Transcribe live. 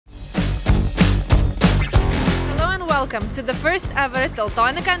welcome to the first ever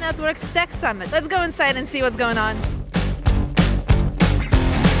Teltonika Networks Tech Summit. Let's go inside and see what's going on.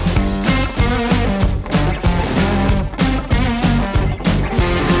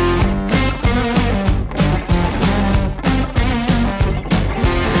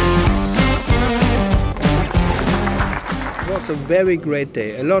 It was a very great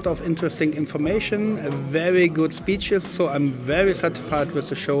day. A lot of interesting information, very good speeches, so I'm very satisfied with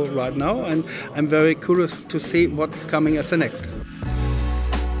the show right now, and I'm very curious to see what's coming as the next.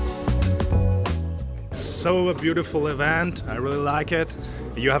 So a beautiful event. I really like it.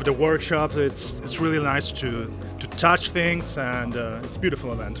 You have the workshop. It's really nice to touch things, and it's a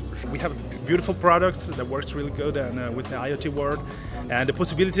beautiful event. We have beautiful products that works really good and with the IoT world, and the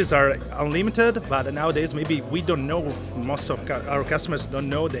possibilities are unlimited. But nowadays, maybe we don't know. Most of our customers don't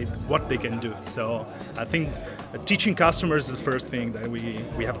know what they can do. So I think teaching customers is the first thing that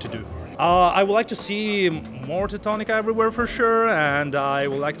we have to do. I would like to see more Teltonika everywhere for sure, and I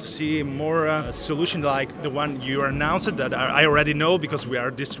would like to see more solutions like the one you announced that I already know because we are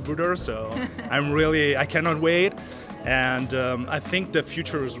a distributor. So I cannot wait, and I think the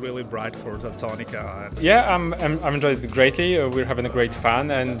future is really bright for Teltonika. Yeah, I'm enjoyed it greatly. We're having a great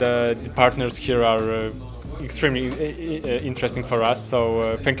fun, and the partners here are extremely interesting for us.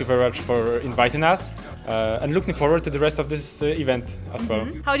 So thank you very much for inviting us. And looking forward to the rest of this event as well.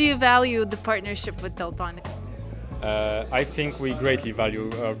 How do you value the partnership with Teltonika? I think we greatly value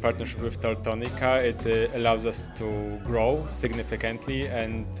our partnership with Teltonika. It allows us to grow significantly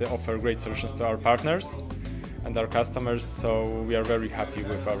and offer great solutions to our partners and our customers, so we are very happy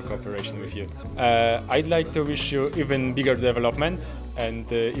with our cooperation with you. I'd like to wish you even bigger development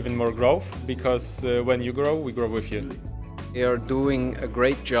and even more growth, because when you grow, we grow with you. They are doing a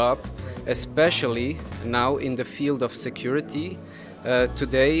great job, especially now in the field of security.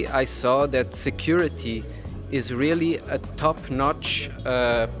 Today I saw that security is really a top-notch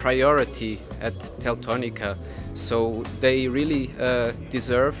priority at Teltonika. So they really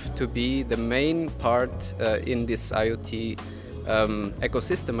deserve to be the main part in this IoT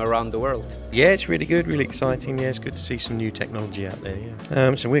ecosystem around the world. Yeah, it's really good, really exciting. Yeah, it's good to see some new technology out there.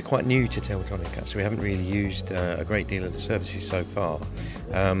 Yeah. So we're quite new to Teltonika, so we haven't really used a great deal of the services so far.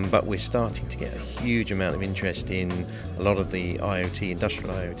 But we're starting to get a huge amount of interest in a lot of the IoT,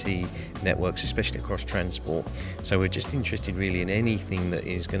 industrial IoT networks, especially across transport. So we're just interested really in anything that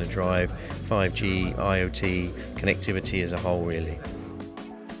is going to drive 5G, IoT, connectivity as a whole, really.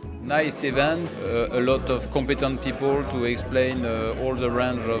 Nice event, a lot of competent people to explain all the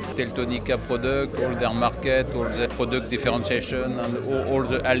range of Teltonika product, all their market, all the product differentiation, and all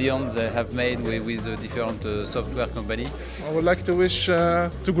the alliance they have made with the different software company. I would like to wish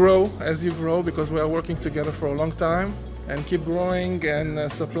to grow as you grow, because we are working together for a long time, and keep growing and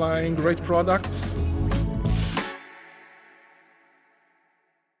supplying great products.